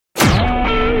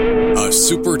A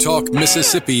Super Talk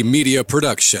Mississippi media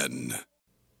production.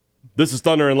 This is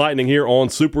Thunder and Lightning here on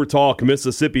Super Talk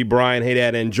Mississippi. Brian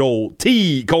Haydad and Joel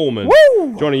T. Coleman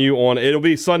joining you on. It'll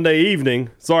be Sunday evening.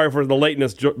 Sorry for the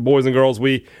lateness, boys and girls.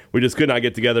 We just could not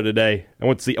get together today. I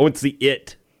went to see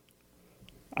It.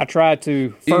 I tried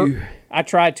to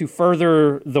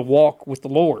further the walk with the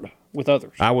Lord with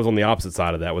others. I was on the opposite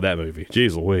side of that with that movie.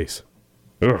 Jeez Louise.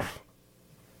 Ugh.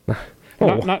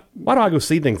 Why do I go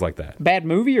see things like that? Bad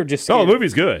movie or just scary? Oh, the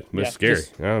movie's good. But it's scary.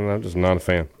 Just, I'm just not a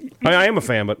fan. I am a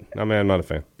fan, but I'm not a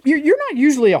fan. You're not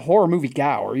usually a horror movie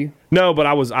guy, are you? No, but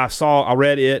I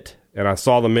read It, and I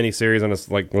saw the miniseries, and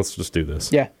it's like, let's just do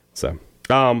this. Yeah. So,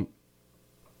 thank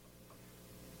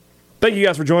you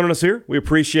guys for joining us here. We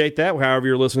appreciate that. However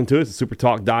you're listening to us at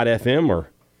supertalk.fm or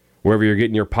wherever you're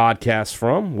getting your podcasts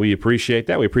from, we appreciate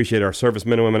that. We appreciate our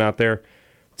servicemen and women out there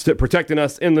protecting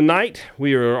us in the night.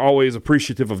 We are always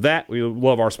appreciative of that. We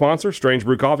love our sponsor, Strange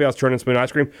Brew Coffee House, Churn and Spoon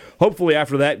Ice Cream. Hopefully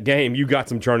after that game, you got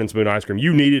some Churn and Spoon Ice Cream.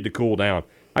 You needed to cool down.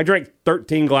 I drank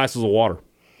 13 glasses of water.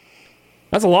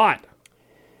 That's a lot.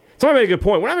 Somebody made a good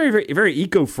point. We're not very, very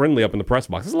eco-friendly up in the press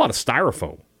box. There's a lot of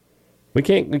styrofoam. We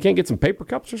can't get some paper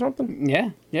cups or something?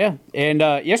 Yeah. And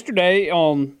yesterday,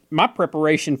 my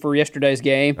preparation for yesterday's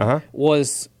game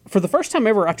was, for the first time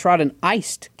ever, I tried an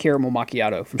iced caramel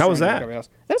macchiato. From How was that?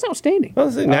 That was outstanding.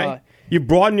 You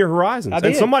broaden your horizons. I did.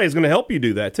 And somebody's going to help you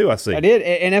do that, too, I see. I did.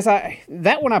 And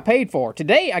that one I paid for.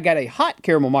 Today, I got a hot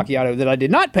caramel macchiato that I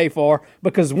did not pay for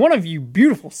because one of you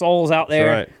beautiful souls out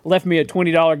there left me a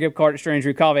 $20 gift card at Strange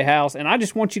Brew Coffee House. And I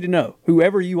just want you to know,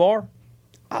 whoever you are,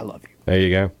 I love you. There you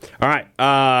go. All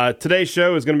right. Today's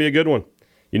show is going to be a good one.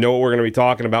 You know what we're going to be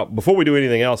talking about. Before we do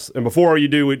anything else, and before you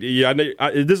do,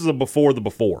 this is a before the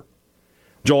before.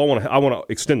 Joel, I want to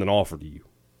extend an offer to you.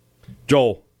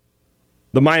 Joel,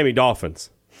 the Miami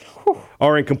Dolphins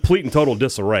are in complete and total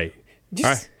disarray.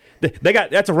 Right? They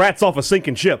got that's a rats off a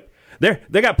sinking ship.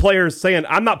 They got players saying,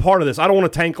 "I'm not part of this. I don't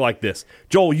want to tank like this."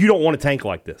 Joel, you don't want to tank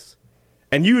like this.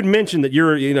 And you had mentioned that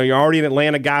you're already an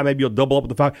Atlanta guy. Maybe you'll double up with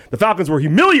the Falcons. The Falcons were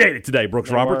humiliated today,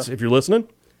 Brooks Roberts, if you're listening.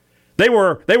 They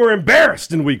were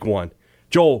embarrassed in week one.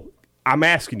 Joel, I'm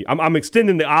asking you. I'm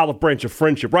extending the olive branch of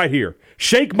friendship right here.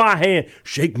 Shake my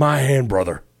hand,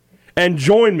 brother, and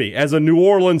join me as a New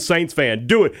Orleans Saints fan.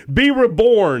 Do it. Be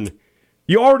reborn.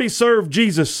 You already served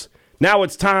Jesus. Now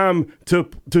it's time to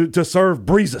serve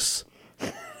Breezes.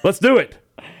 Let's do it.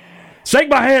 Shake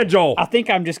my hand, Joel. I think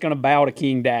I'm just going to bow to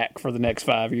King Dak for the next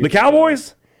 5 years. The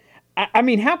Cowboys? I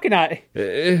mean, how can I?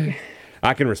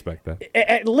 I can respect that.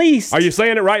 At least. Are you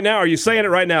saying it right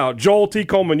now? Joel T.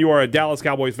 Coleman, you are a Dallas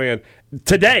Cowboys fan.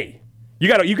 Today, you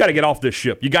got to get off this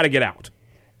ship. You got to get out.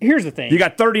 Here's the thing. You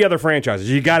got 30 other franchises.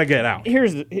 You got to get out.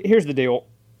 Here's the deal.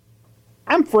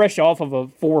 I'm fresh off of a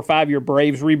 4 or 5 year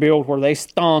Braves rebuild where they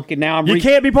stunk, and now You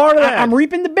can't be part of that. I'm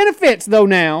reaping the benefits, though,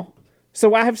 now.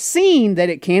 So I have seen that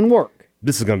it can work.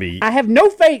 This is going to be... I have no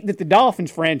faith that the Dolphins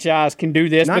franchise can do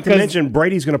this. Not to mention,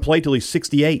 Brady's going to play till he's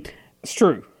 68. It's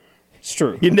true.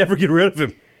 You'd never get rid of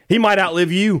him. He might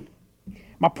outlive you.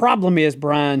 My problem is,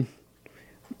 Brian,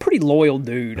 I'm a pretty loyal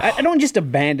dude. I don't just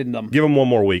abandon them. Give him one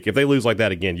more week. If they lose like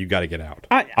that again, you got to get out.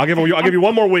 I'll give you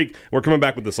one more week. We're coming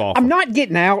back with this offer. I'm not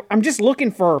getting out. I'm just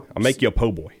looking for... I'll make you a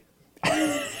po' boy.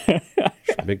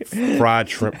 Big fried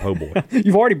shrimp po' boy.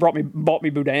 You've already bought me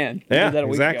boudin. Yeah,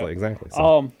 exactly.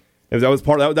 So, that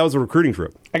was a recruiting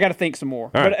trip. I got to think some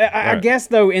more. All right. But I guess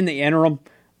though, in the interim,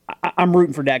 I'm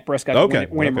rooting for Dak Prescott to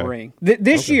win him a ring.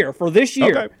 This year,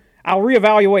 I'll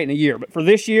reevaluate in a year. But for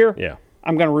this year,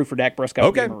 I'm going to root for Dak Prescott.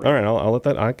 Okay, all right. I'll let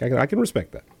that. I can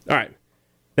respect that. All right.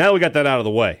 Now that we got that out of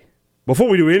the way, before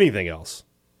we do anything else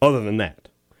other than that,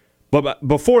 but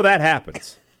before that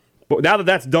happens, now that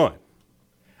that's done,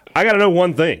 I got to know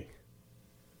one thing.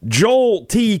 Joel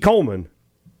T. Coleman,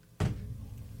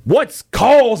 what's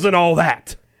causing all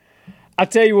that? I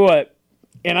tell you what,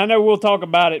 and I know we'll talk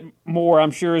about it more,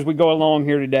 I'm sure, as we go along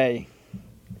here today.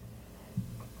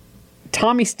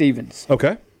 Tommy Stevens.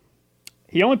 Okay.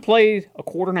 He only played a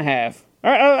quarter and a half,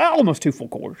 almost 2 full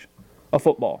quarters of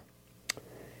football.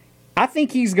 I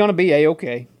think he's going to be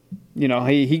A-okay. You know,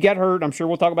 he got hurt. I'm sure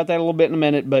we'll talk about that a little bit in a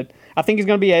minute, but I think he's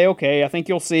going to be A-okay. I think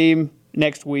you'll see him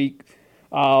next week.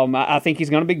 I think he's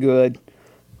going to be good.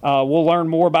 We'll learn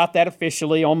more about that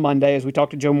officially on Monday as we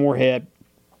talk to Joe Moorhead.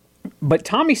 But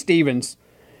Tommy Stevens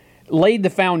laid the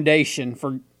foundation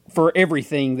for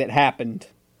everything that happened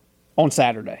on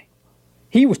Saturday.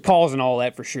 He was causing all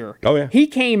that for sure. Oh, yeah. He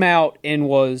came out and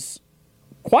was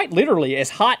quite literally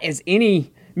as hot as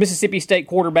any Mississippi State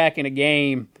quarterback in a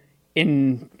game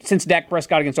since Dak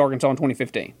Prescott against Arkansas in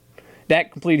 2015.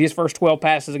 Dak completed his first 12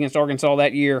 passes against Arkansas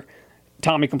that year.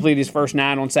 Tommy completed his first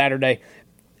 9 on Saturday.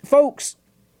 folks,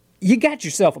 you got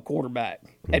yourself a quarterback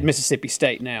at Mississippi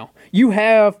State now. You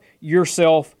have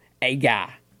yourself a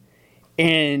guy.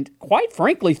 And quite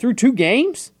frankly, through 2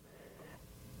 games,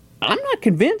 I'm not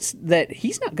convinced that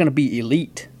he's not going to be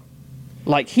elite.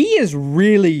 Like, he is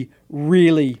really,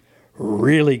 really,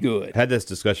 really good. Had this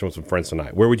discussion with some friends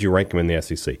tonight. Where would you rank him in the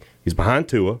SEC? He's behind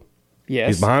Tua. Yes.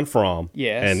 He's behind Fromm.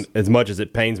 Yes. And as much as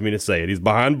it pains me to say it, he's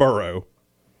behind Burrow.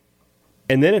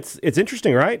 And then it's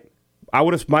interesting, right? I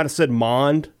might have said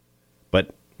Mond,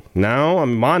 but no, I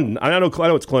mean, Mond. I know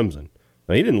it's Clemson.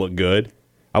 But he didn't look good.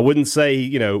 I wouldn't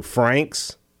say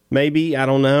Franks. Maybe, I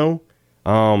don't know.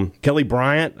 Kelly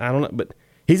Bryant, I don't know, but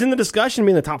he's in the discussion,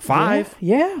 being in the top 5.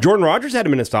 Yeah. Jordan Rogers had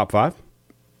him in his top 5.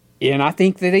 And I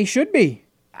think that he should be.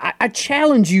 I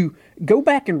challenge you, go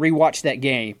back and rewatch that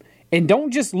game. And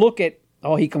don't just look at,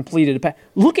 he completed a pass.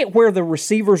 Look at where the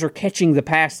receivers are catching the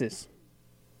passes.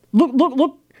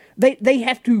 Look. They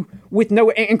have to, with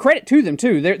no, and credit to them,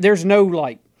 too. There's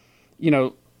no,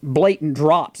 blatant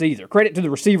drops either. Credit to the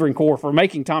receiving corps for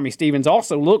making Tommy Stevens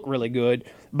also look really good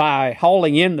by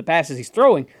hauling in the passes he's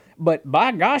throwing. But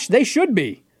by gosh, they should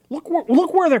be. Look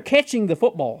where they're catching the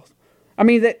footballs. I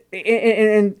mean, that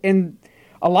and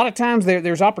a lot of times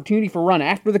there's opportunity for run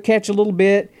after the catch a little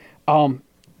bit.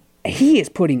 He is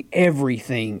putting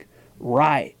everything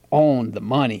right on the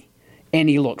money, and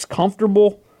he looks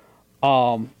comfortable.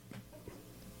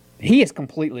 He has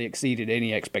completely exceeded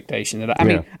any expectation that I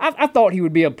mean. I thought he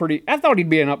would be I thought he'd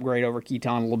be an upgrade over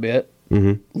Keaton a little bit.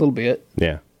 Mm-hmm. A little bit.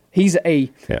 Yeah. He's I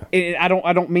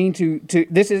don't mean to.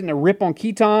 This isn't a rip on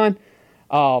Keaton,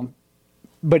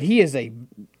 but he is a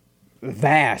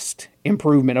vast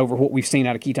improvement over what we've seen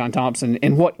out of Keaton Thompson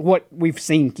and what we've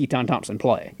seen Keaton Thompson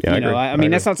play. Yeah, I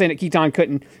mean, that's not saying that Keaton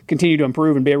couldn't continue to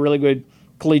improve and be a really good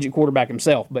collegiate quarterback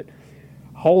himself, but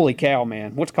holy cow,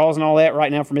 man, what's causing all that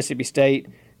right now for Mississippi State?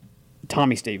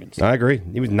 Tommy Stevens. I agree.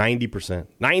 He was 90%.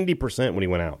 90% when he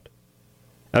went out.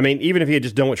 I mean, even if he had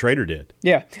just done what Schrader did.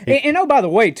 Yeah. And oh, by the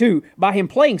way, too, by him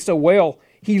playing so well,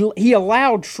 he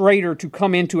allowed Schrader to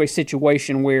come into a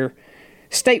situation where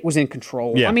State was in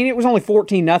control. Yeah. I mean, it was only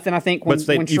 14-0, I think, when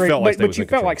State, when you Schrader, felt like State but was you in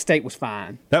felt control. like State was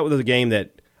fine. That was a game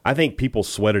that I think people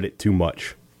sweated it too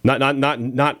much.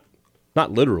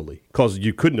 Not literally, because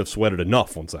you couldn't have sweated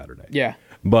enough on Saturday. Yeah.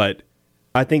 But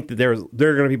I think that there are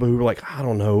going to be people who were like, I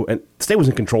don't know. And State was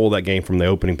in control of that game from the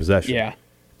opening possession. Yeah.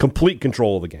 Complete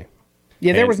control of the game.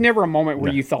 Yeah, there was never a moment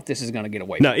where you thought this is going to get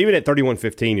away. No, even at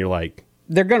 31-15, you're like,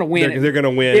 they're going to win. They're going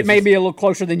to win. It may be a little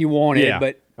closer than you wanted, yeah,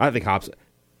 but I think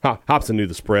Hobson knew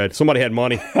the spread. Somebody had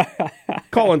money.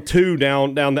 Calling 2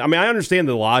 down. I mean, I understand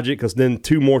the logic because then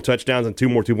 2 more touchdowns and 2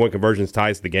 more 2-point conversions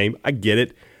ties the game. I get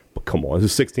it. But come on,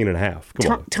 this is 16.5.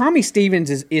 Come on. Tommy Stevens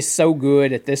is so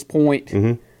good at this point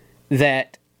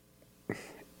that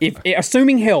if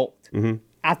assuming health,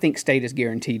 I think State is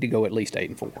guaranteed to go at least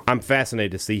 8-4. I'm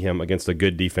fascinated to see him against a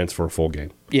good defense for a full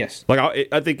game. Yes. Like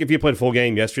I think if you played a full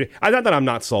game yesterday, not that I'm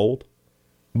not sold,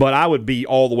 but I would be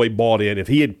all the way bought in if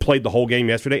he had played the whole game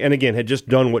yesterday and again had just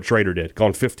done what Schrader did,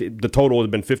 gone 50. The total would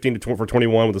have been 15 for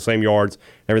 21 with the same yards,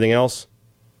 everything else.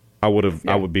 I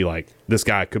would be like, this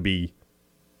guy could be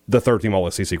the third-team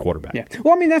All-SEC quarterback. Yeah.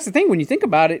 Well, I mean, that's the thing when you think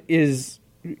about it is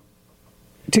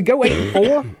to go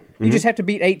 8-4. You just have to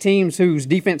beat 8 teams whose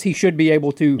defense he should be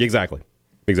able to. Exactly.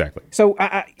 So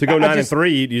to go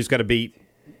 9-3, you just got to beat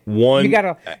one. You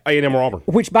gotta A&M or Auburn.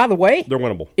 Which, by the way, they're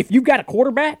winnable. If you've got a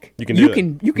quarterback, you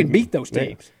can beat those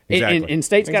teams. Yeah, exactly. And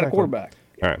State's got a quarterback.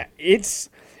 All right. It's.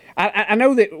 I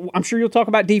know that I'm sure you'll talk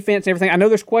about defense and everything. I know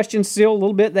there's questions still a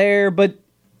little bit there, but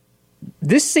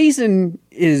this season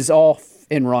is off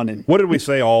and running. What did we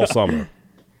say all summer?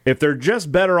 If they're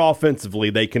just better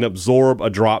offensively, they can absorb a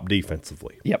drop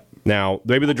defensively. Yep. Now,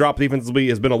 maybe the drop defensively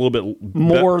has been a little bit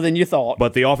more than you thought,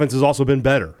 but the offense has also been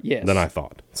better than I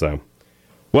thought. So,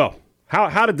 well,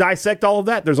 how to dissect all of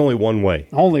that? There's only one way.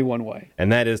 Only one way.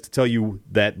 And that is to tell you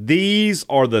that these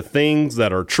are the things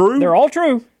that are true. They're all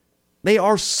true. They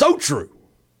are so true.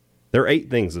 There are 8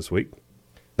 things this week.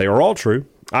 They are all true.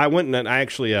 I went and I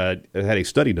actually had a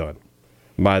study done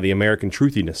by the American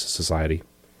Truthiness Society,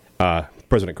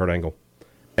 President Kurt Angle,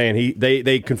 and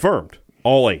they confirmed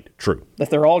all 8 true.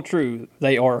 That they're all true.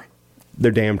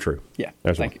 They're damn true. Yeah.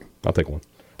 Thank you. I'll take one.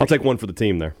 I'll take one for the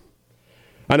team there.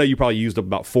 I know you probably used up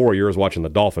about 4 of yours watching the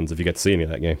Dolphins if you got to see any of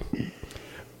that game.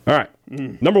 All right.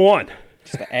 Number 1.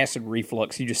 Just the acid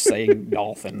reflux. You just saying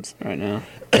Dolphins right now.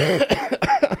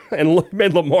 and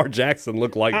made Lamar Jackson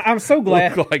look like I'm so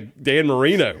glad like Dan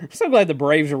Marino. I'm so glad the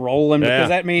Braves are rolling because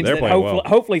that means that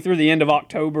hopefully through the end of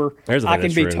October I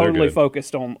can be totally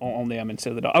focused on them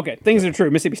instead of the Dolphins. Okay, things are true.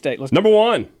 Mississippi State. Number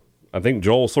 1. I think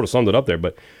Joel sort of summed it up there,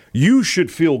 but you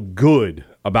should feel good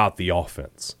about the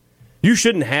offense. You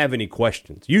shouldn't have any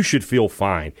questions. You should feel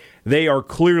fine. They are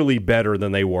clearly better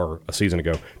than they were a season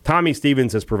ago. Tommy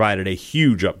Stevens has provided a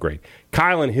huge upgrade.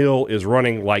 Kylan Hill is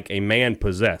running like a man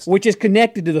possessed. Which is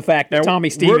connected to the fact that Now,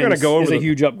 Tommy Stevens is a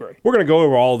huge upgrade. We're going to go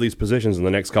over all of these positions in the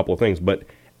next couple of things, but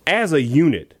as a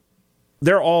unit,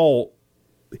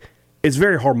 it's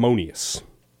very harmonious.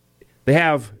 They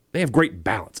have great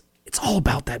balance. It's all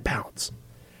about that balance.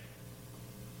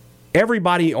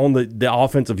 Everybody on the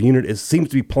offensive unit seems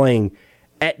to be playing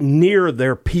at near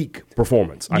their peak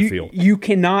performance, I feel. You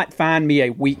cannot find me a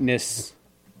weakness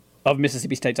of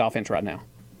Mississippi State's offense right now.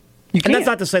 You can't. And that's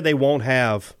not to say they won't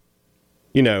have,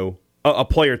 a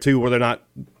play or two where they're not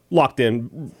locked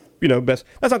in, best.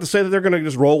 That's not to say that they're going to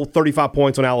just roll 35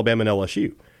 points on Alabama and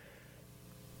LSU.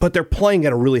 But they're playing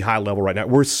at a really high level right now.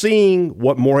 We're seeing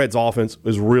what Moorhead's offense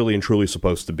is really and truly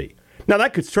supposed to be. Now,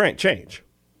 that could change.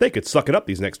 They could suck it up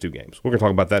these next 2 games. We're going to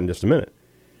talk about that in just a minute.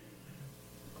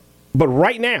 But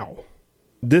right now,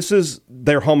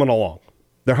 they're humming along.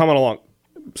 They're humming along.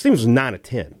 Stevens was 9 of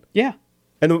 10. Yeah.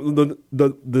 And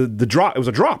the drop, it was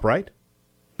a drop, right?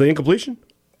 The incompletion?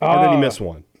 Or did he miss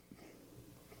one?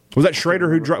 Was that Schrader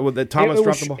who dropped? That Thomas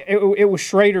dropped the ball? It was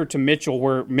Schrader to Mitchell,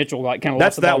 where Mitchell kind of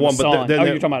lost the ball. That's that one. But then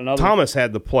you're talking about another. Thomas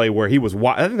had the play where he was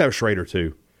wide. I think that was Schrader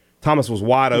too. Thomas was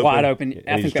wide open. Wide open.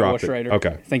 I think that was Schrader.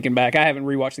 Okay. Thinking back, I haven't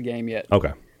rewatched the game yet.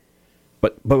 Okay.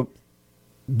 But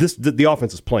the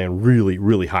offense is playing really,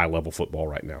 really high level football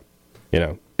right now.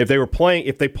 If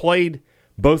they played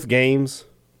both games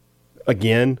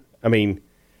again, I'm talking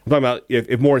about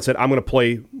if Moore said, I'm going to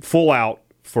play full out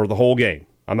for the whole game.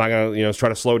 I'm not going to try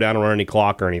to slow down or run any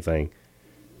clock or anything.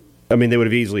 They would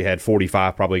have easily had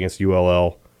 45 probably against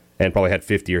ULL and probably had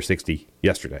 50 or 60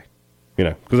 yesterday.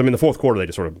 Because the fourth quarter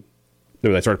they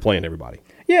started playing everybody.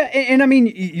 Yeah, and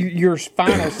your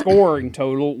final scoring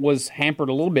total was hampered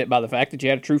a little bit by the fact that you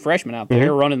had a true freshman out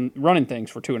there running things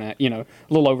for 2.5, a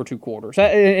little over 2 quarters,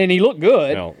 and he looked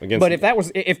good. But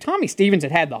if Tommy Stevens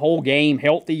had the whole game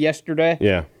healthy yesterday,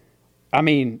 yeah,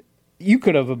 you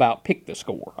could have about picked the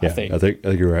score. Yeah, I think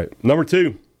you're right. Number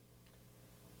 2,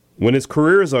 when his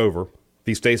career is over, if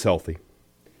he stays healthy,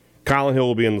 Kylan Hill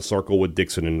will be in the circle with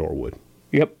Dixon and Norwood.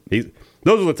 Yep,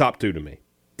 those are the top 2 to me.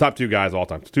 Top 2 guys all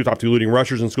time. Top 2 leading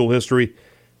rushers in school history.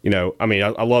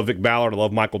 I love Vic Ballard. I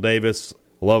love Michael Davis.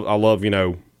 I love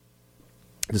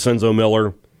DeCenzo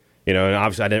Miller. And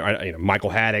obviously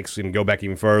Michael Haddix. And go back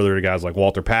even further to guys like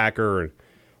Walter Packer and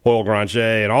Hoyle Granger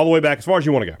and all the way back as far as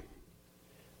you want to go.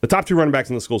 The top 2 running backs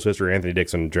in the school's history are Anthony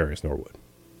Dixon and Jarius Norwood.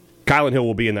 Kylan Hill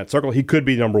will be in that circle. He could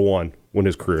be number 1 when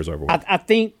his career is over. I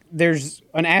think there's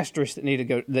an asterisk that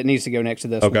needs to go next to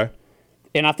this. Okay. One.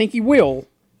 And I think he will.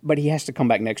 But he has to come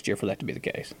back next year for that to be the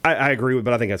case. I agree with,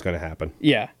 but I think that's going to happen.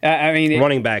 Yeah,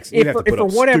 running backs, you have to put up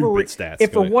stupid stats.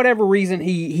 If for whatever reason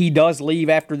he does leave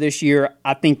after this year,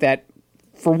 I think that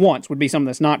for once would be something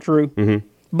that's not true. Mm-hmm.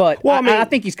 But I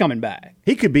think he's coming back.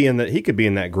 He could be in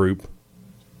that group.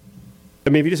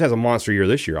 If he just has a monster year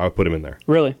this year, I would put him in there.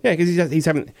 Really? Yeah, because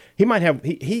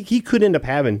he could end up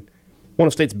having one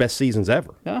of State's best seasons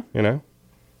ever. Yeah.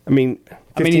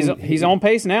 He's on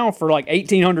pace now for like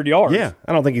 1,800 yards. Yeah,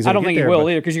 I don't think he's. I don't think he will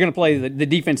either because you're going to play the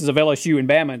defenses of LSU and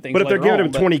Bama and things. But if they're giving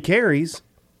him 20 carries,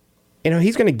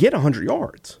 he's going to get 100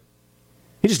 yards.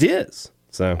 He just is.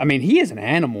 So he is an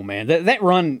animal, man. That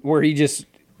run where he just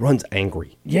runs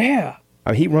angry. Yeah,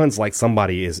 he runs like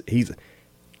somebody is.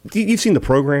 You've seen the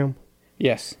program?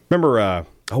 Yes. Remember?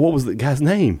 What was the guy's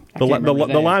name? The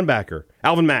linebacker,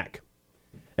 Alvin Mack,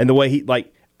 and the way he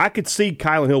I could see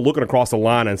Kylan Hill looking across the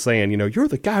line and saying, you're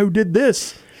the guy who did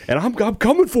this, and I'm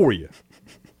coming for you.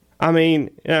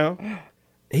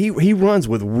 He runs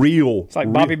with real. It's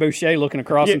like Bobby Boucher looking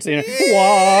across and saying,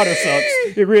 water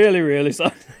sucks. It really, really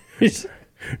sucks.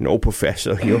 No,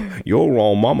 Professor, you're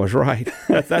wrong. Mama's right.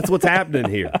 That's what's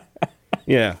happening here.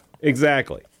 Yeah,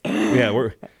 exactly. Yeah,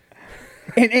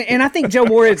 and I think Joe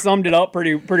Moorhead summed it up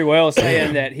pretty well,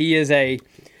 saying that he is a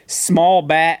small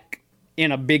back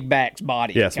in a big back's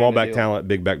body. Yeah, small back talent,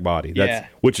 big back body.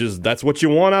 That's what you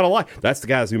want out of life. That's the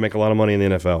guys who make a lot of money in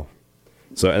the NFL.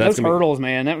 So and those hurdles,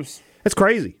 man, that's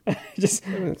crazy.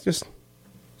 It's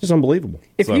just unbelievable.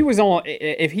 If he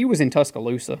was in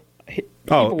Tuscaloosa,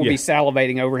 people would be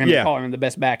salivating over him and calling him the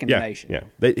best back in the nation.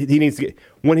 Yeah, he needs to get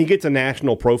when he gets a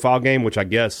national profile game, which I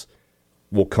guess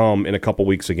will come in a couple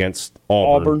weeks against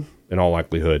Auburn in all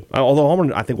likelihood. Although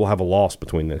Auburn, I think, will have a loss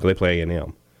between them because they play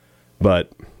A&M,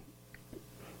 but.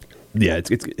 Yeah,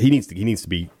 he needs to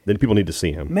be. Then people need to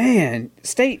see him. Man,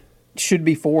 State should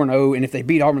be 4-0, and if they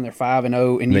beat Auburn, they're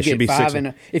 5-0, and you get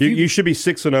 5-0. You should be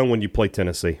 6-0 when you play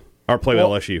Tennessee or play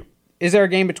LSU. Is there a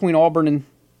game between Auburn and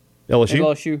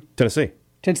LSU? Tennessee.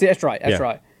 Tennessee, that's right. That's Yeah.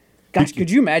 right. Gosh,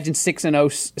 could you imagine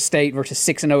 6-0 State versus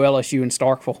 6-0 LSU in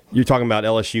Starkville? You're talking about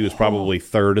LSU is probably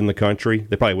third in the country.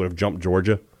 They probably would have jumped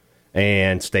Georgia,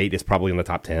 and State is probably in the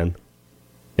top 10.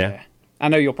 Yeah. I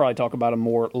know you'll probably talk about them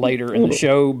more later in the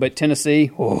show, but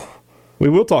Tennessee, We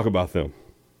will talk about them.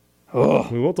 oh,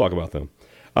 We will talk about them.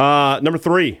 Number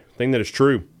 3, thing that is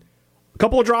true. A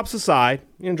couple of drops aside,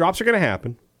 drops are going to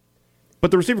happen.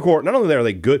 But the receiver corps, not only are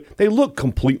they good, they look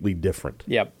completely different.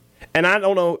 yep. And I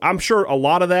don't know, I'm sure a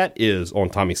lot of that is on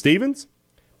Tommy Stevens,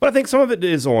 but I think some of it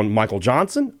is on Michael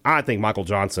Johnson. I think Michael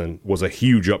Johnson was a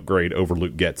huge upgrade over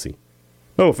Luke Getsy.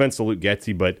 No offense to Luke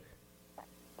Getsy, but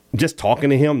just talking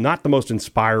to him, not the most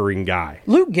inspiring guy.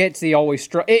 Luke Getsy always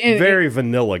struck. Very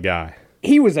vanilla guy.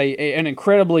 He was an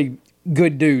incredibly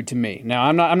good dude to me. Now,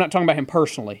 I'm not talking about him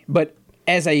personally, but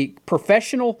as a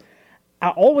professional, I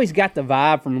always got the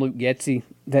vibe from Luke Getsy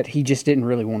that he just didn't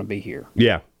really want to be here.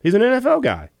 Yeah, he's an NFL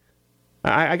guy.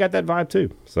 I got that vibe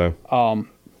too. So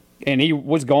And he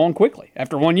was gone quickly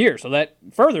after 1 year, so that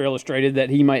further illustrated that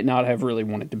he might not have really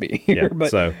wanted to be here. yeah, But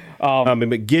but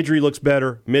Guidry looks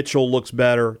better. Mitchell looks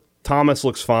better. Thomas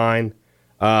looks fine.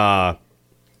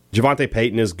 Javante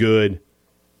Payton is good.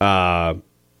 I'm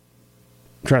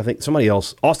trying to think. Somebody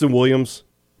else. Austin Williams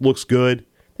looks good.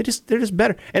 They're just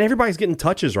better, and everybody's getting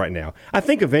touches right now. I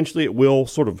think eventually it will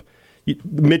sort of.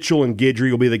 Mitchell and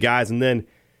Guidry will be the guys, and then.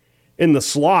 In the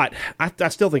slot, I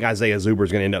still think Isaiah Zuber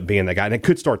is going to end up being that guy, and it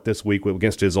could start this week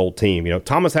against his old team.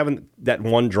 Thomas having that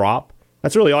one drop,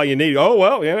 that's really all you need. Oh,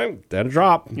 well, that a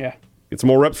drop. yeah, Get some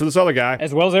more reps for this other guy.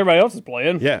 as well as everybody else is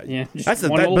playing. Yeah. just That's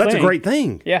one little a thing. great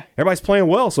thing. Yeah. Everybody's playing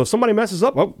well, so if somebody messes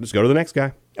up, just go to the next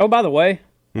guy. Oh, by the way,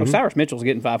 Osiris Mitchell's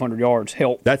getting 500 yards.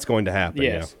 Help. That's going to happen.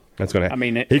 Yes. Yeah. That's going to happen.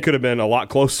 I mean, he could have been a lot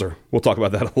closer. We'll talk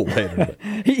about that a little later.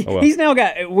 But, He's now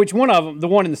got which one of them? The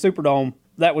one in the Superdome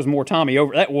that was more Tommy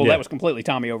over. That was completely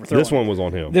Tommy overthrowing. this one was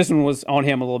on him. This one was on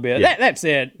him a little bit. Yeah. That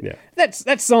said, Yeah.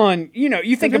 that's son.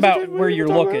 You think about where you're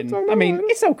Talk about it, looking. talk about I mean, it.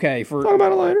 it's okay for. Talk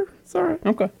about it later. It's all right.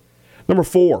 Okay. Number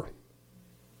 4,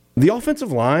 the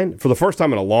offensive line, for the first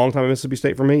time in a long time at Mississippi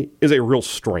State for me, is a real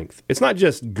strength. It's not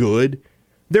just good.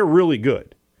 They're really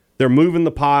good. They're moving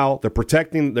the pile. They're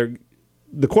protecting.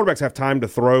 The quarterbacks have time to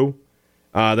throw.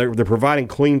 They're providing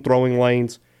clean throwing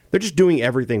lanes. They're just doing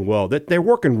everything well. They're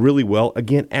working really well,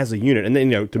 again, as a unit. And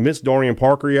then, to miss Dorian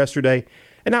Parker yesterday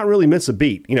and not really miss a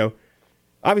beat.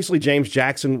 Obviously James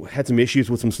Jackson had some issues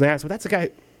with some snaps, but that's a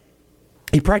guy,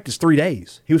 he practiced 3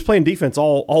 days. He was playing defense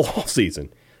all off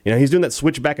season. He's doing that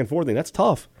switch back and forth thing. That's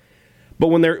tough. But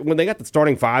when they got the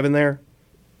starting 5 in there,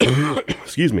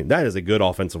 excuse me, that is a good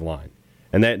offensive line.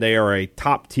 And that they are a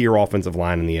top-tier offensive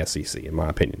line in the SEC, in my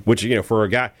opinion. Which, for a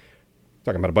guy,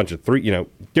 talking about a bunch of Daryl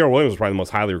Williams was probably the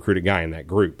most highly recruited guy in that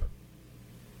group.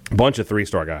 A bunch of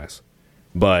 3-star guys.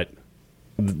 But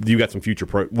you got some future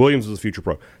pro. Williams is a future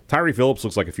pro. Tyree Phillips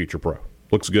looks like a future pro.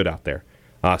 Looks good out there.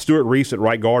 Stuart Reese at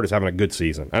right guard is having a good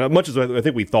season. And as much as I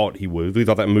think we thought he would, we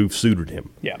thought that move suited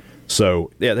him. Yeah.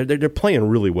 So, yeah, they're playing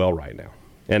really well right now.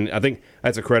 And I think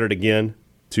that's a credit, again,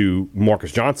 to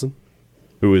Marcus Johnson,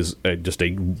 who is just a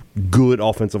good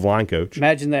offensive line coach.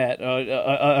 Imagine that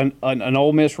an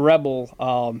Ole Miss Rebel.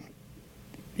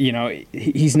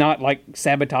 He's not like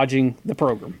sabotaging the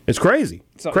program. It's crazy.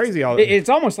 It's So crazy. It's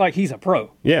almost like he's a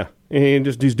pro Yeah, and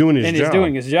he's doing his and job. he's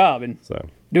doing his job and So,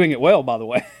 doing it well. By the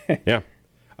way. yeah.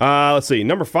 Let's see.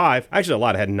 Number 5. Actually, a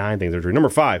lot had 9 things that are true. Number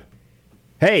 5.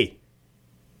 Hey,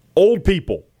 old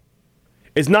people.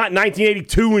 It's not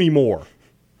 1982 anymore.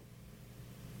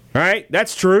 All right?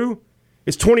 That's true.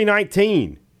 It's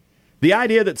 2019. The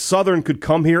idea that Southern could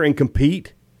come here and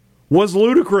compete was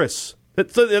ludicrous. They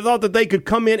thought that they could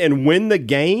come in and win the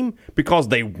game because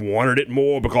they wanted it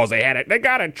more, because they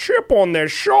got a chip on their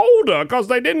shoulder because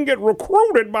they didn't get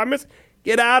recruited by Miss.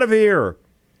 Get out of here.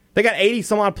 They got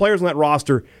 80-some-odd players on that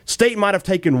roster. State might have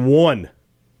taken one.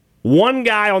 One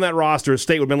guy on that roster,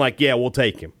 State would have been like, yeah, we'll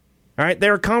take him. All right?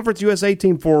 They're a Conference USA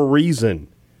team for a reason.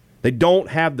 They don't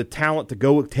have the talent to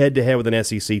go head-to-head with an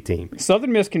SEC team.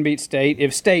 Southern Miss can beat State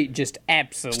if State just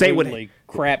absolutely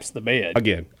craps the bed.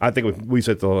 Again, I think we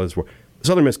said this before.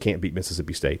 Southern Miss can't beat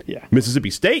Mississippi State. Yeah. Mississippi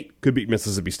State could beat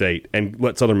Mississippi State and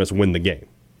let Southern Miss win the game.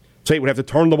 State would have to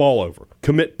turn the ball over,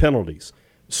 commit penalties,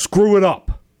 screw it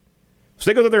up. If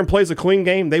State goes out there and plays a clean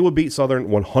game, they would beat Southern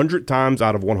 100 times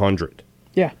out of 100.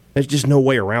 Yeah. There's just no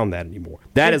way around that anymore.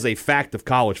 That is a fact of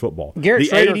college football. Garrett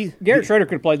Schrader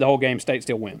could have played the whole game. State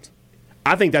still wins.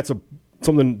 I think that's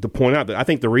something to point out. That I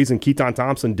think the reason Keaton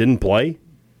Thompson didn't play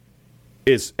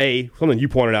is, something you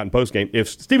pointed out in postgame. If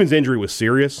Stevens' injury was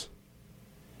serious,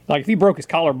 like if he broke his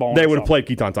collarbone, they would have played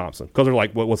Keaton Thompson because they're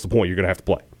like, what's the point? You're going to have to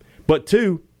play. But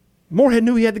 2, Moorhead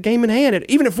knew he had the game in hand.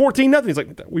 Even at 14-0, he's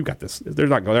like, we've got this. They're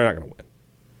not going to win.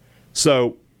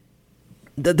 So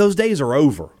those days are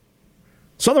over.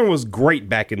 Southern was great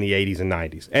back in the 80s and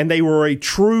 90s, and they were a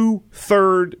true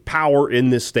third power in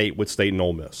this state with State and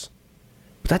Ole Miss.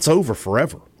 But that's over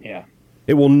forever. Yeah.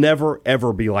 It will never,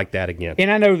 ever be like that again. And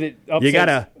I know that you got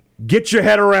to get your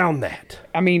head around that.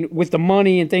 I mean, with the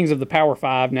money and things of the Power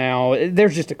Five now,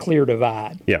 there's just a clear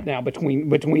divide now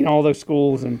between all those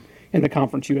schools and the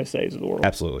Conference USAs of the world.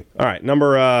 Absolutely. All right,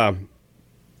 number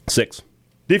 6.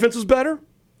 Defense is better.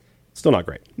 Still not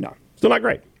great. No. Still not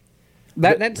great.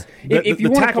 That's if you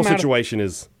the want tackle to come situation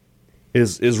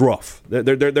is rough.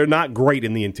 They're not great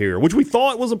in the interior, which we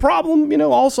thought was a problem.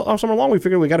 All summer long we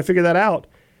figured we got to figure that out.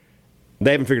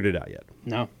 They haven't figured it out yet.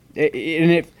 No,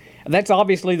 that's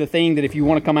obviously the thing that if you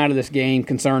want to come out of this game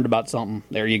concerned about something,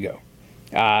 there you go.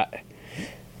 I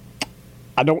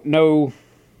don't know.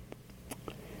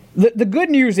 The good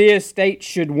news is State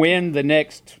should win the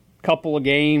next couple of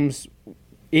games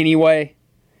anyway,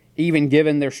 even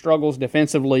given their struggles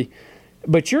defensively.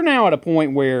 But you're now at a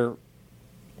point where,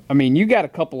 I mean, you got a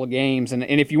couple of games, and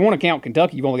if you want to count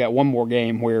Kentucky, you've only got one more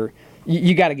game where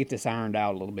you got to get this ironed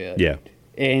out a little bit. Yeah.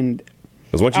 And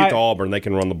because once you get to Auburn, they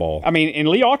can run the ball. I mean, and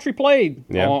Lee Autry played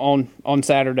on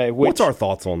Saturday. What's our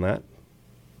thoughts on that?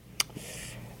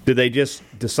 Did they just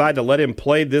decide to let him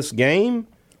play this game,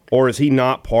 or is he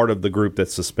not part of the group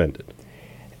that's suspended?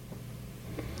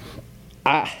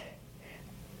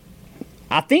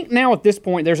 I think now at this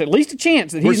point there's at least a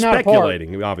chance that he's not a part. We're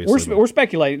speculating, obviously. We're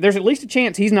speculating. There's at least a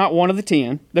chance he's not one of the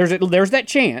 10. There's that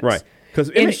chance. Right. Because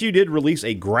MSU did release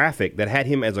a graphic that had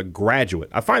him as a graduate.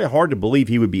 I find it hard to believe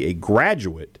he would be a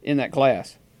graduate. In that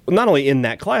class. Not only in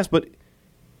that class, but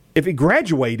if he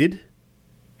graduated,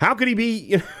 how could he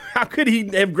be? How could he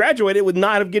have graduated with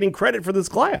not have getting credit for this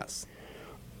class?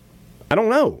 I don't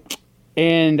know.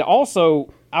 And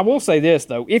also, I will say this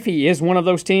though: if he is one of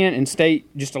those 10, and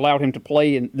State just allowed him to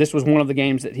play, and this was one of the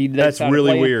games that that's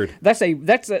really weird. That's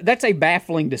a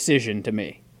baffling decision to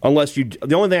me. Unless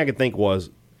the only thing I could think was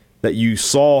that you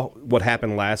saw what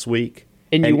happened last week,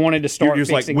 and you wanted to start. You're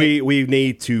just like we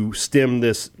need to stem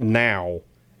this now,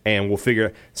 and we'll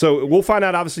figure. So we'll find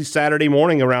out obviously Saturday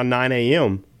morning around 9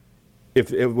 a.m.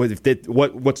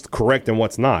 what's correct and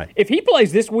what's not. If he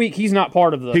plays this week, he's not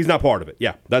part of the. He's not part of it.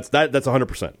 Yeah, that's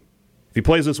 100%. If he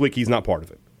plays this week, he's not part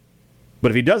of it. But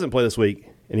if he doesn't play this week,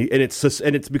 and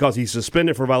it's because he's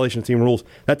suspended for violation of team rules,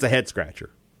 that's a head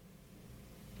scratcher.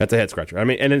 That's a head scratcher. I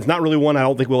mean, and it's not really one I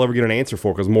don't think we'll ever get an answer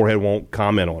for because Moorhead won't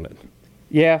comment on it.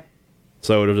 Yeah.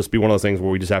 So it'll just be one of those things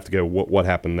where we just have to go, what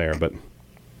happened there? But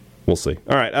we'll see.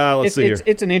 All right, let's see here.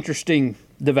 It's an interesting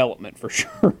development for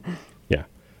sure. Yeah.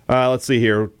 Let's see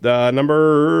here.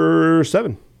 Number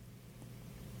 7.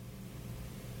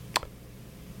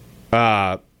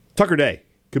 Tucker Day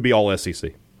could be all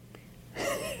SEC.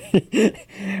 He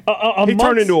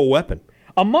turned into a weapon.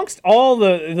 Amongst all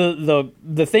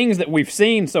the things that we've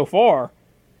seen so far,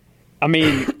 I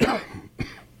mean,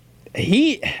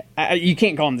 you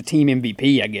can't call him the team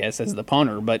MVP, I guess, as the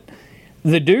punter, but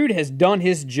the dude has done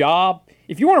his job.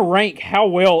 If you want to rank how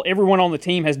well everyone on the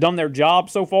team has done their job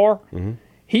so far,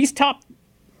 he's top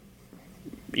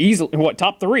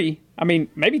 3? I mean,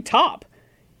 maybe top.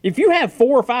 If you have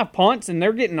 4 or 5 punts and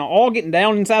they're all getting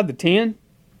down inside the 10,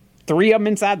 3 of them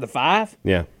inside the 5,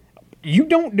 yeah, you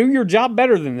don't do your job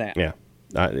better than that. Yeah,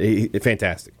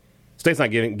 fantastic. State's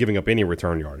not giving up any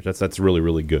return yardage. That's really,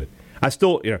 really good. I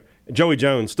still, Joey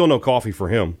Jones, still no coffee for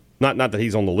him. Not that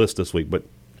he's on the list this week, but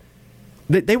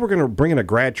they were going to bring in a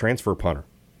grad transfer punter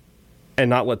and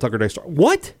not let Tucker Day start.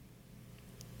 What?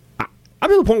 I'm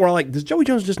to the point where I'm like, does Joey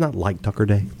Jones just not like Tucker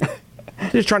Day?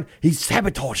 He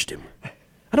sabotaged him.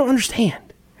 I don't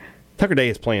understand. Tucker Day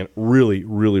is playing really,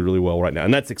 really, really well right now,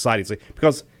 and that's exciting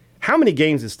because how many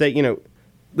games did State,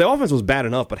 the offense was bad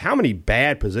enough, but how many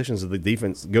bad positions did the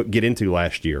defense get into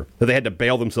last year that they had to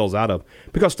bail themselves out of?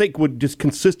 Because State would just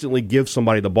consistently give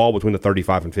somebody the ball between the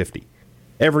 35 and 50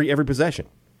 every possession.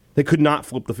 They could not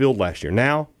flip the field last year.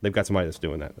 Now they've got somebody that's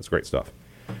doing that. That's great stuff.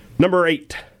 Number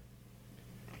 8.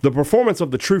 The performance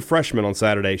of the true freshman on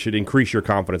Saturday should increase your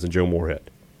confidence in Joe Moorhead.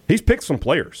 He's picked some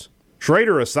players.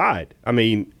 Schrader aside, I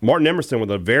mean, Martin Emerson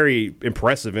with a very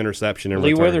impressive interception in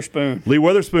return. Lee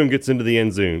Witherspoon gets into the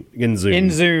end zone.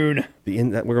 We're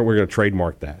going to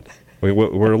trademark that.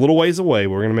 We're a little ways away.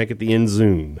 We're going to make it the end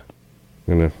zone.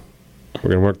 We're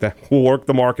going to work that. We'll work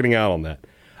the marketing out on that.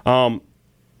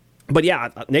 But yeah,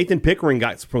 Nathan Pickering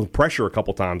got some pressure a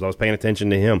couple times. I was paying attention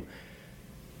to him.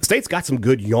 State's got some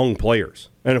good young players.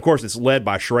 And, of course, it's led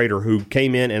by Schrader, who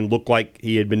came in and looked like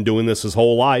he had been doing this his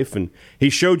whole life. And he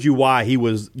showed you why he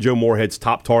was Joe Moorhead's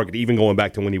top target, even going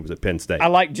back to when he was at Penn State. I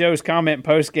like Joe's comment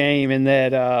post-game in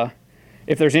that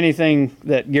if there's anything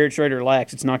that Garrett Schrader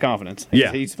lacks, it's not confidence.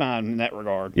 He's fine in that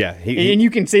regard. Yeah. And you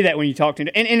can see that when you talk to him.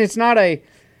 And it's not a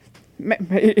 –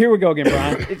 here we go again,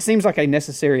 Brian. It seems like a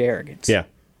necessary arrogance. Yeah.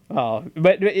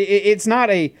 But it's not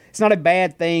a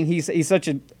bad thing. He's such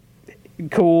a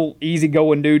cool,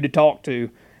 easygoing dude to talk to,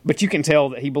 but you can tell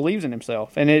that he believes in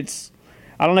himself. And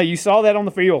I don't know, you saw that on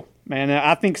the field, man.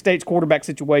 I think State's quarterback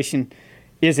situation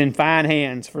is in fine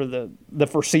hands for the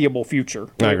foreseeable future.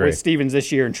 I agree. With Stevens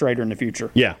this year and Schrader in the future.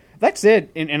 Yeah. That's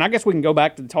it. And I guess we can go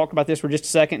back to talk about this for just a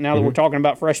second now that we're talking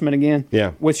about freshmen again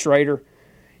with Schrader.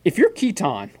 If you're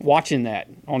Keaton watching that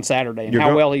on Saturday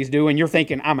and well he's doing, you're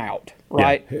thinking, I'm out,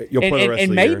 right? Yeah. You'll play the rest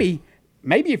of the year.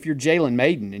 Maybe if you're Jalen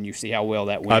Maiden and you see how well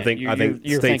that went, I think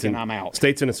you're thinking I'm out.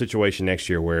 State's in a situation next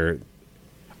year where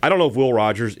I don't know if Will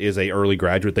Rogers is a early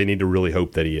graduate. They need to really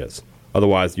hope that he is.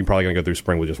 Otherwise, you're probably going to go through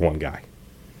spring with just one guy.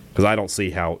 Because I don't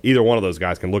see how either one of those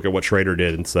guys can look at what Schrader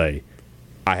did and say,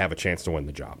 I have a chance to win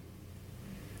the job.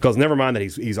 Because never mind that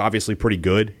he's obviously pretty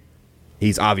good,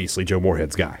 he's obviously Joe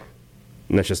Moorhead's guy.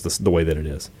 And that's just the way that it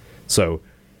is. So,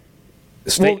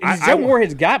 State, he's Joe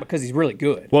Moorhead's guy because he's really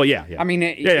good. Well, yeah. I mean,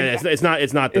 it's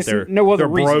not that they're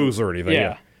bros or anything.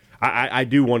 Yeah. I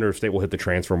do wonder if State will hit the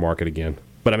transfer market again.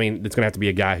 But I mean, it's going to have to be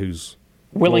a guy who's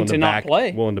willing to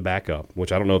back up.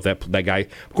 Which I don't know if that guy.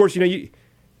 Of course,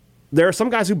 there are some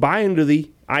guys who buy into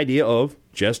the idea of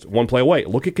just one play away.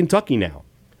 Look at Kentucky now.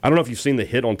 I don't know if you've seen the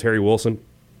hit on Terry Wilson.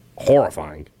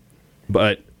 Horrifying,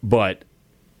 but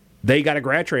they got a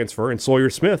grad transfer in Sawyer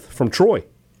Smith from Troy.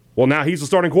 Well, now he's the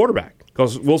starting quarterback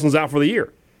because Wilson's out for the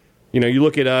year. You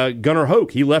look at Gunnar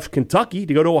Hoke. He left Kentucky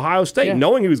to go to Ohio State,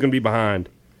 knowing he was going to be behind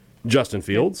Justin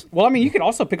Fields. Well, I mean, you could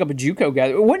also pick up a JUCO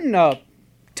guy. Wouldn't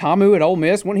Tamu at Ole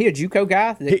Miss? Wasn't he a JUCO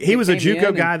guy? He was a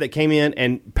JUCO guy that came in,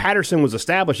 and Patterson was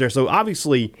established there. So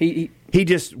obviously, he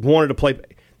just wanted to play.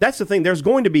 That's the thing. There's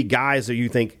going to be guys that you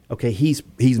think, okay, he's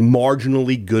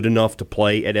marginally good enough to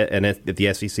play at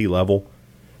the SEC level,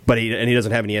 but he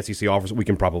doesn't have any SEC offers. We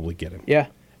can probably get him. Yeah.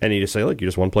 And you just say, look, you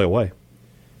just one play away.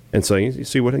 And so you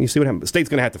see what happens. The State's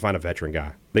going to have to find a veteran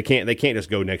guy. They can't just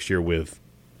go next year with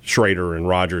Schrader and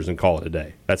Rogers and call it a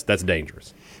day. That's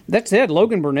dangerous. That said,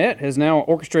 Logan Burnett has now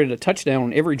orchestrated a touchdown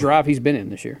on every drive he's been in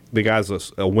this year. The guy's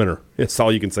a winner. That's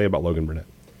all you can say about Logan Burnett.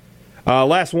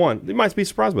 Last one. You might be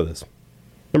surprised by this.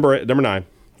 Number 9. I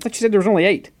thought you said there was only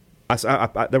 8. I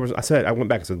went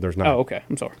back and said there's 9. Oh, okay.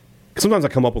 I'm sorry. Sometimes I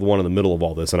come up with one in the middle of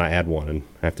all this, and I add one, and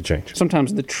I have to change.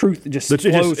 Sometimes the truth just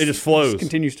flows. It just flows. It just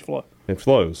continues to flow. It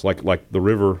flows like the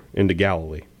river into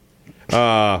Galilee.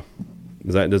 Does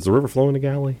the river flow into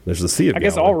Galilee? There's the Sea of Galilee. I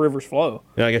guess all rivers flow.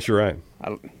 Yeah, I guess you're right.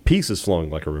 Peace is flowing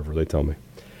like a river, they tell me.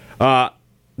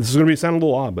 This is going to sound a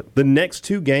little odd, but the next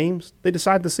 2 games, they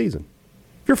decide the season.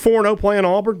 If you're 4-0 playing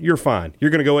Auburn, you're fine.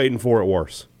 You're going to go 8-4 at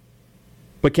worst.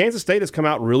 But Kansas State has come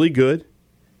out really good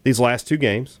these last 2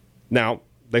 games. Now,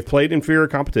 they've played inferior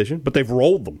competition, but they've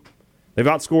rolled them. They've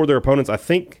outscored their opponents, I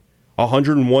think,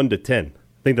 101-10. I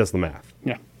think that's the math.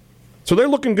 Yeah. So they're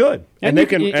looking good, and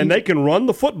they can run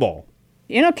the football.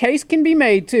 A case can be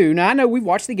made, too. Now, I know we've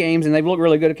watched the games, and they've looked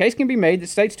really good. A case can be made that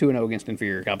State's 2-0 against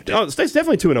inferior competition. Oh, State's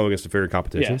definitely 2-0 against inferior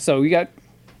competition. Yeah, so you got...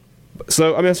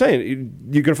 So, I mean, I'm saying,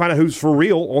 you're going to find out who's for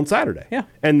real on Saturday. Yeah.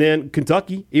 And then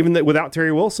Kentucky, even without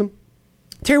Terry Wilson.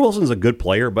 Terry Wilson's a good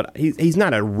player, but he's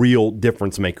not a real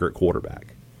difference maker at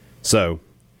quarterback. So,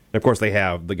 of course, they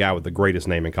have the guy with the greatest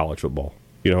name in college football.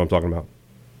 You know who I'm talking about?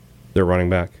 Their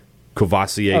running back.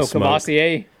 Kavasier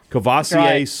Smoke. Kavasier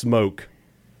right. Smoke.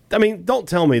 I mean, don't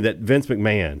tell me that Vince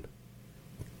McMahon,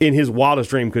 in his wildest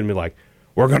dream, couldn't be like,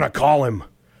 we're going to call him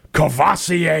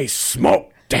Kavasier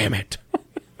Smoke, damn it.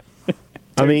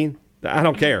 I mean, I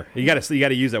don't care. You got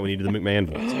to use that when you do the McMahon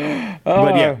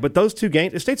voice. But those 2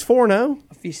 games, if State's 4-0.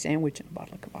 A fish sandwich and a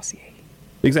bottle of Kavasier.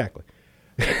 Exactly.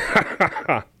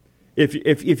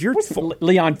 if you're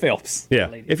Leon Phelps. Yeah.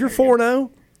 If you're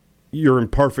 4-0, you're in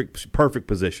perfect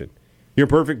position. You're in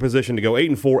perfect position to go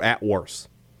 8-4 at worst.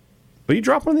 But you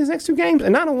drop one of these next 2 games,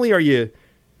 and not only are you're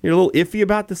a little iffy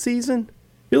about the season,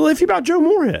 you're a little iffy about Joe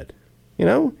Moorhead.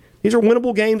 These are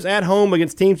winnable games at home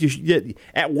against teams you should get.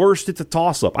 At worst, it's a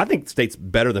toss-up. I think State's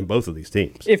better than both of these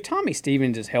teams. If Tommy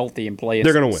Stevens is healthy and plays,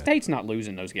 they're going to win. State's not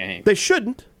losing those games. They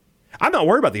shouldn't. I'm not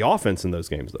worried about the offense in those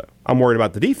games, though. I'm worried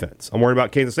about the defense. I'm worried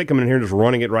about Kansas State coming in here and just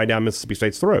running it right down Mississippi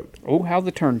State's throat. Oh, how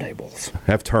the turntables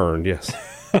have turned, yes.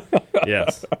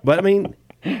 Yes. But, I mean,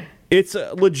 it's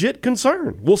a legit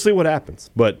concern. We'll see what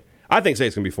happens. But I think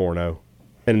State's going to be 4-0,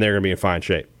 and they're going to be in fine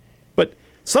shape. But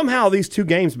somehow these two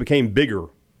games became bigger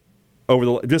over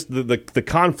the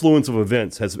confluence of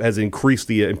events has increased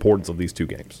the importance of these two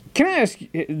games. Can I ask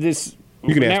you this?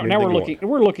 You can ask me. Now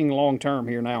we're looking long term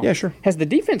here now. Yeah, sure. Has the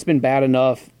defense been bad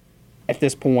enough at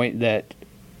this point that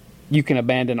you can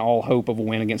abandon all hope of a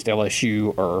win against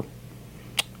LSU? Or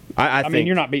I mean,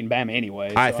 you're not beating Bama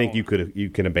anyway. I think you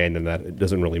can abandon that. It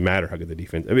doesn't really matter how good the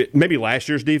defense. I mean, maybe last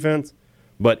year's defense,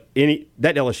 but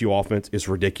that LSU offense is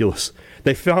ridiculous.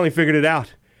 They finally figured it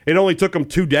out. It only took them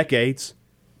 2 decades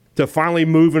to finally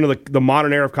move into the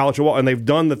modern era of college football, and they've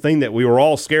done the thing that we were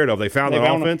all scared of. They found their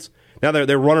offense. Now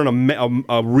they're running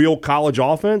a real college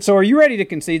offense. So are you ready to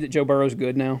concede that Joe Burrow's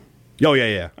good now? Oh,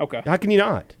 yeah. Okay. How can you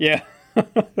not? Yeah.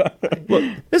 Look,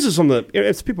 this is some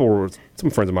friends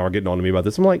of mine were getting on to me about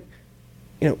this. I'm like,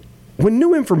 when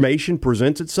new information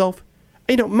presents itself,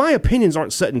 my opinions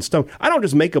aren't set in stone. I don't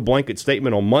just make a blanket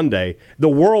statement on Monday. The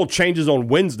world changes on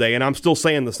Wednesday, and I'm still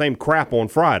saying the same crap on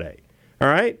Friday. All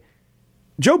right?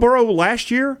 Joe Burrow last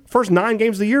year, first 9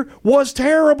 games of the year, was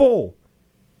terrible.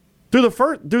 Through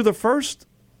the first,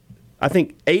 I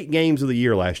think, 8 games of the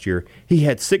year last year, he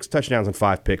had 6 touchdowns and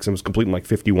 5 picks and was completing like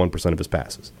 51% of his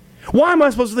passes. Why am I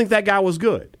supposed to think that guy was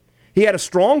good? He had a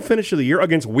strong finish of the year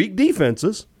against weak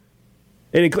defenses,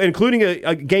 including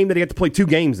a game that he had to play 2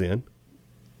 games in,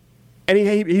 and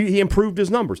he improved his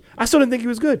numbers. I still didn't think he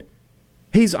was good.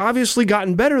 He's obviously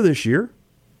gotten better this year.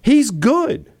 He's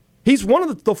good. He's one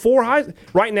of the 4 Heisman.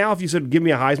 Right now, if you said, give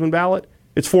me a Heisman ballot,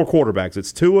 it's 4 quarterbacks.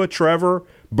 It's Tua, Trevor,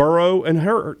 Burrow, and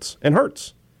Hurts.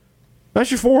 That's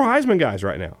your 4 Heisman guys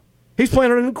right now. He's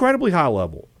playing at an incredibly high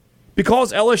level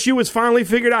because LSU has finally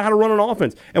figured out how to run an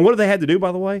offense. And what did they had to do,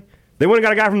 by the way? They went and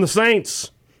got a guy from the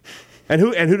Saints. And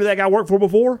who did that guy work for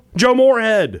before? Joe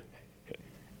Moorhead.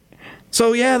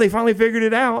 So, yeah, they finally figured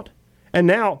it out. And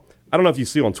now, I don't know if you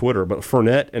see on Twitter, but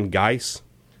Fournette and Geis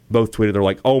both tweeted, they're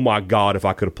like, oh, my God, if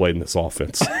I could have played in this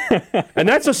offense. And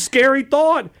that's a scary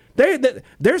thought.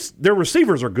 Their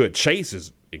receivers are good. Chase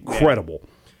is incredible. Yeah.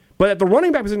 But at the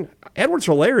running back position,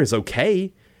 Edwards-Helaire is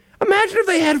okay. Imagine if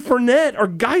they had Fournette or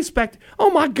Geis back. Oh,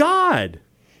 my God.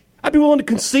 I'd be willing to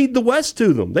concede the West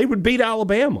to them. They would beat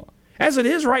Alabama. As it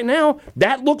is right now,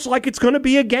 that looks like it's going to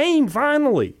be a game,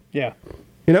 finally. Yeah.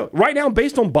 Right now,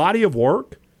 based on body of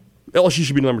work, LSU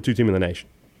should be the number 2 team in the nation.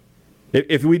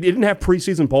 If we didn't have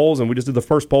preseason polls and we just did the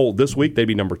first poll this week, they'd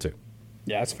be number 2.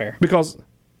 Yeah, that's fair. Because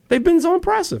they've been so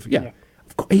impressive. Yeah.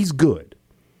 Of course, he's good.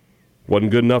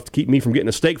 Wasn't good enough to keep me from getting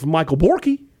a steak from Michael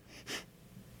Borky,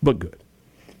 but good.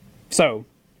 So,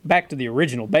 back to the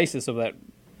original basis of that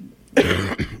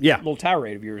little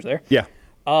tirade of yours there. Yeah.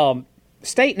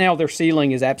 State now, their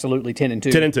ceiling is absolutely 10-2.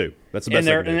 10-2. That's the best.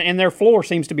 And their floor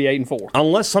seems to be 8-4.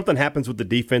 Unless something happens with the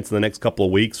defense in the next couple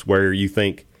of weeks where you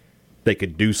think they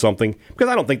could do something, because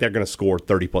I don't think they're going to score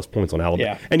 30-plus points on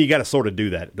Alabama. Yeah. And you got to sort of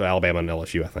do that to Alabama and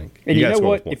LSU, I think. And you know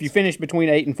what? If you finish between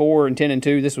 8-4 and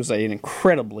 10-2, this was an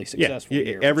incredibly successful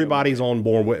year. Everybody's on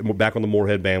board, back on the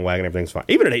Moorhead bandwagon. Everything's fine.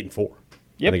 Even at 8-4,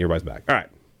 I think everybody's back. All right.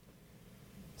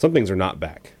 Some things are not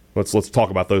back. Let's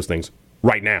talk about those things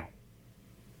right now.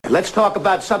 Let's talk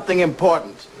about something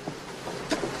important.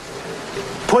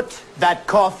 Put that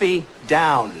coffee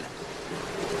down.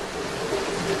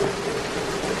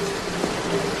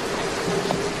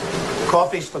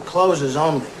 Coffee's for closers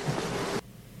only.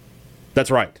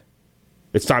 That's right.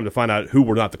 It's time to find out who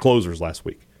were not the closers last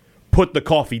week. Put the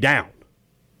coffee down.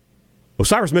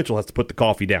 Osiris Mitchell has to put the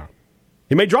coffee down.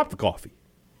 He may drop the coffee.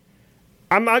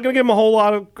 I'm not going to give him a whole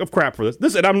lot of crap for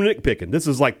this. And I'm nitpicking. This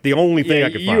is like the only thing I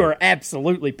could find. You are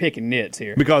absolutely picking nits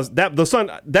here. Because that was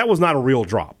not a real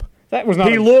drop. That was not.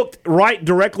 He looked right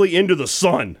directly into the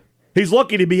sun. He's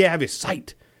lucky to have his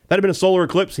sight. That had been a solar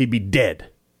eclipse, he'd be dead.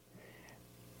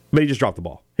 But he just dropped the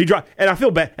ball. He dropped, and I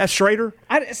feel bad. That's Schrader.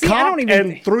 I don't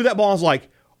even threw that ball. I was like,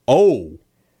 oh,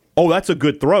 that's a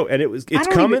good throw, and it's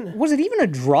coming. Was it even a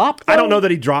drop? Though? I don't know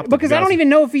that he dropped it because I don't even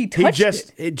know if he touched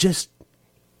it.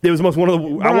 It was one of the.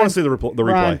 I want to see the replay.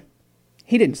 Brian,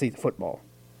 he didn't see the football.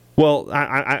 Well,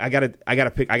 I got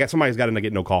to pick. Somebody's got to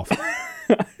get no coffee.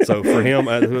 So for him,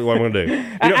 what I'm going to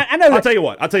do. I know. I'll tell you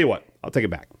what. I'll take it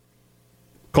back.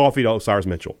 Coffee to Osiris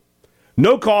Mitchell.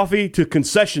 No coffee to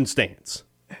concession stands.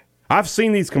 I've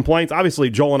seen these complaints. Obviously,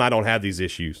 Joel and I don't have these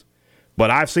issues. But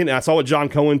I've seen it. I saw what John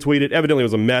Cohen tweeted. Evidently, it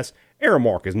was a mess.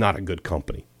 Aramark is not a good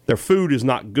company. Their food is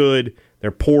not good.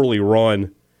 They're poorly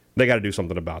run. They got to do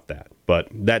something about that. But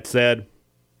that said,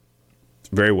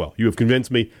 very well. You have convinced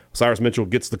me. Osiris Mitchell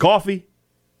gets the coffee.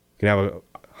 Can have a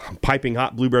piping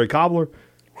hot blueberry cobbler.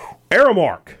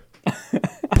 Aramark,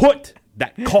 put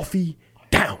that coffee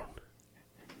down.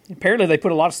 Apparently, they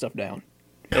put a lot of stuff down.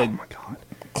 Oh, my God.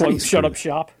 Close, shut up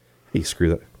shop. He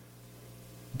screwed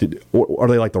that. Are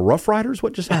they like the Rough Riders?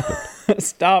 What just happened?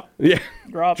 Stop. Yeah.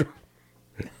 Drop.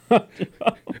 Got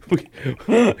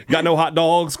no hot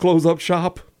dogs, close up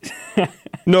shop?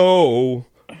 No.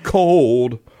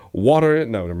 Cold water.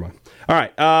 No, never mind. All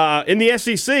right. In the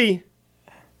SEC,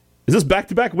 is this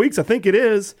back-to-back weeks? I think it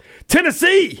is.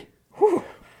 Tennessee,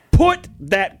 put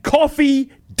that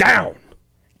coffee down.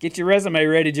 Get your resume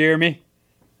ready, Jeremy.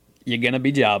 You're going to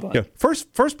be job hunting. Yeah.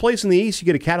 First place in the East, you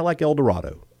get a Cadillac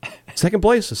Eldorado. Second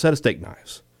place, a set of steak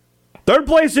knives. Third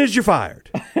place is you're fired.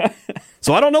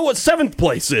 So I don't know what seventh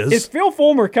place is. Is Phil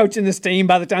Fulmer coaching this team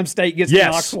by the time State gets to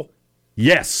Knoxville?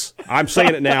 Yes. I'm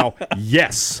saying it now.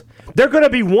 Yes. They're going to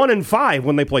be 1-5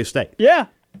 when they play State. Yeah.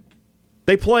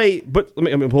 They play, but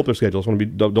let me pull up their schedule. I just want to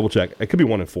be double check. It could be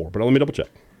 1-4, but let me double check.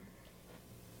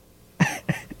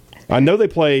 I know they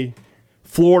play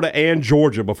Florida and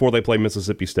Georgia before they play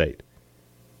Mississippi State.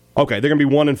 Okay, they're going to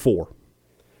be 1-4.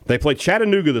 They play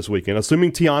Chattanooga this weekend,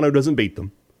 assuming Tiano doesn't beat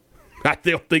them. I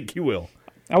don't think he will.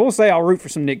 I will say I'll root for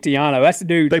some Nick Tiano. That's the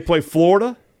dude. They play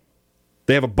Florida.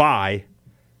 They have a bye.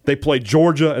 They play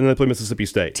Georgia, and then they play Mississippi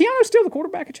State. Tiano's still the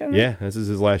quarterback at Chattanooga? Yeah, this is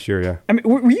his last year, yeah. I mean,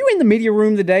 were you in the media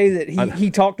room the day that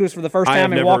he talked to us for the first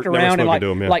time and walked around and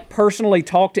like personally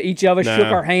talked to each of us,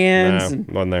 shook our hands? No,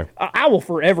 wasn't there. I will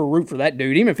forever root for that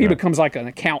dude, even if he becomes like an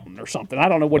accountant or something. I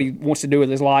don't know what he wants to do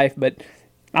with his life, but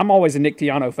I'm always a Nick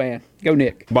Tiano fan. Go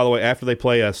Nick. By the way, after they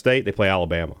play State, they play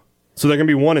Alabama. So they're going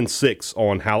to be 1-6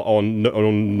 on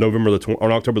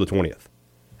October the 20th.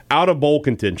 Out of bowl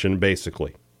contention,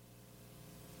 basically.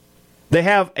 They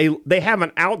have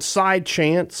an outside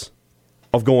chance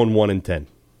of going 1-10.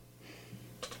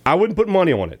 I wouldn't put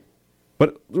money on it.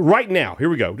 But right now, here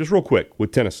we go, just real quick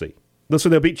with Tennessee.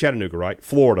 Listen, they'll beat Chattanooga, right?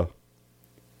 Florida.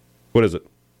 What is it?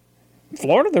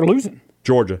 Florida, they're losing.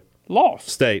 Georgia. Lost.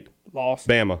 State. Lost.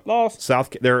 Bama. Lost. South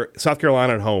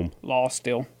Carolina at home. Lost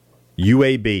still.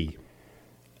 UAB.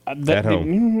 At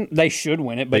home. They should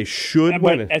win it. But, they should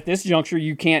win it. At this juncture,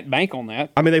 you can't bank on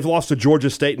that. I mean, they've lost to Georgia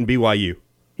State and BYU.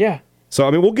 Yeah. So,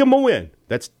 I mean, we'll give them a win.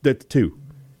 That's 2.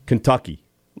 Kentucky.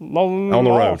 On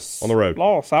the road.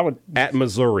 Loss. I would. At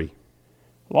Missouri.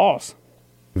 Loss.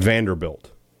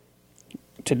 Vanderbilt.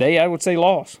 Today, I would say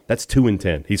loss. That's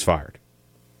 2-10. He's fired.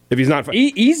 If he's not fired.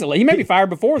 Easily. He may be fired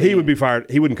before then. He would be fired.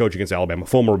 He wouldn't coach against Alabama.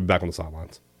 Fulmer would be back on the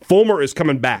sidelines. Fulmer is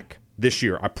coming back this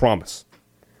year. I promise.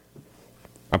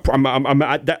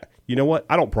 You know what?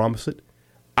 I don't promise it.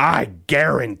 I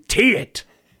guarantee it.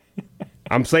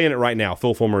 I'm saying it right now.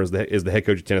 Phil Fulmer is the head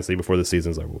coach of Tennessee before the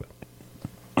season's over with.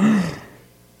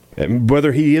 And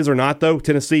whether he is or not, though,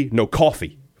 Tennessee, no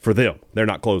coffee for them. They're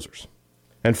not closers.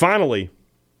 And finally,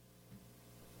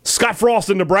 Scott Frost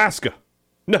in Nebraska.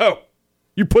 No,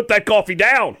 you put that coffee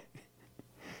down.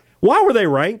 Why were they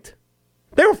ranked?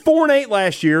 They were 4-8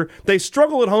 last year. They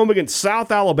struggled at home against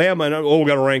South Alabama, and we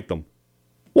got to rank them.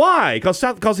 Why?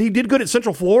 Because he did good at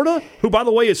Central Florida, who, by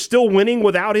the way, is still winning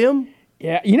without him?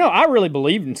 Yeah, I really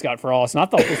believed in Scott Frost, and I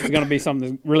thought this was going to be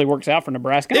something that really works out for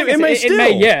Nebraska. It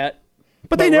may yet.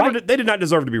 But they did not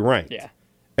deserve to be ranked. Yeah.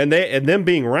 And them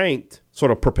being ranked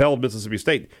sort of propelled Mississippi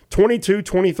State. 22,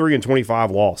 23, and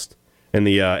 25 lost in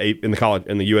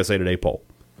the USA Today poll.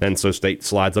 And so State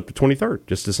slides up to 23rd,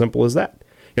 just as simple as that.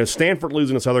 Stanford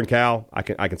losing to Southern Cal, I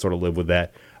can sort of live with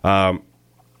that.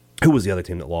 Who was the other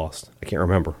team that lost? I can't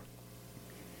remember.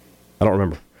 I don't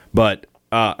remember. But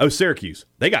Syracuse,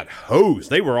 they got hosed.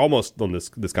 They were almost on this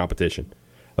competition.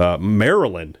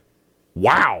 Maryland,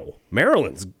 wow,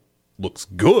 Maryland looks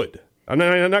good. I'm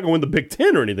not going to win the Big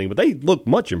Ten or anything, but they look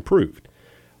much improved.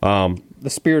 The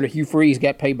spirit of Hugh Freeze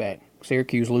got payback.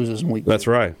 Syracuse loses in week 2. That's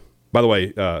right. By the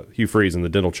way, Hugh Freeze in the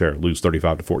dental chair lose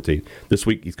 35-14. This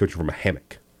week he's coaching from a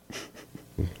hammock.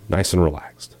 Nice and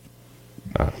relaxed.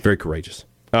 Very courageous.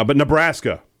 But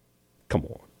Nebraska, come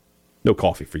on. No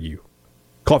coffee for you.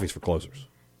 Coffee's for closers.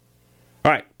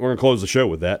 All right, we're going to close the show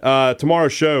with that.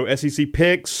 Tomorrow's show, SEC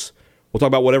picks. We'll talk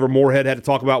about whatever Moorhead had to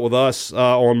talk about with us.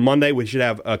 On Monday, we should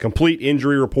have a complete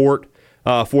injury report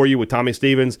for you with Tommy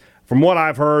Stevens. From what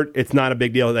I've heard, it's not a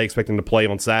big deal. They expect him to play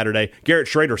on Saturday. Garrett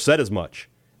Schrader said as much.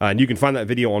 And you can find that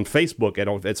video on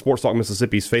Facebook at Sports Talk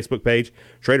Mississippi's Facebook page.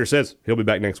 Schrader says he'll be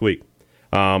back next week.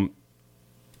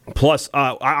 Plus,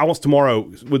 I want tomorrow,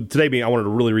 with today being, I wanted to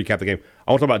really recap the game.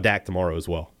 I want to talk about Dak tomorrow as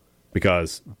well.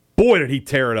 Because, boy, did he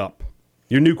tear it up.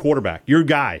 Your new quarterback, your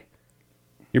guy.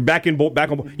 You're back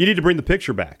on. You need to bring the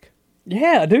picture back.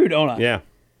 Yeah, dude, don't I? Yeah.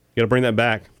 You got to bring that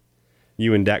back.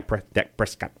 You and Dak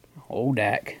Prescott. Oh,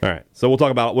 Dak. All right. So we'll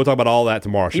talk about all that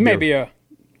tomorrow. He may be a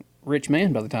rich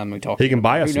man by the time we talk. He can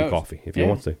buy us some coffee if he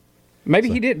wants to. Maybe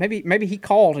he did. Maybe he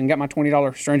called and got my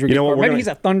 $20 stranger gift card. Maybe he's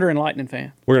a Thunder and Lightning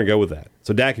fan. We're going to go with that.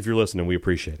 So, Dak, if you're listening, we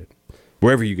appreciate it.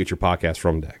 wherever you get your podcast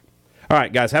from, Dak. All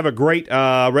right, guys, have a great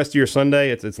rest of your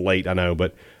Sunday. It's late, I know,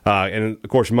 but and of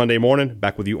course Monday morning,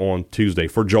 back with you on Tuesday.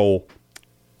 For Joel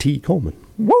T. Coleman,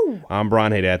 Woo! I'm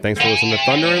Brian Haydad. Thanks for listening to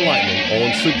Thunder and Lightning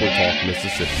on Super Talk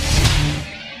Mississippi.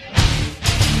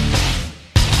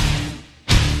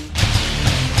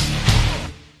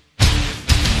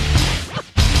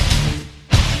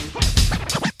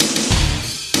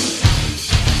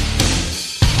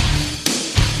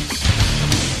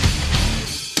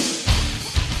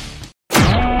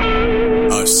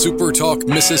 Super Talk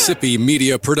Mississippi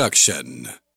Media Production.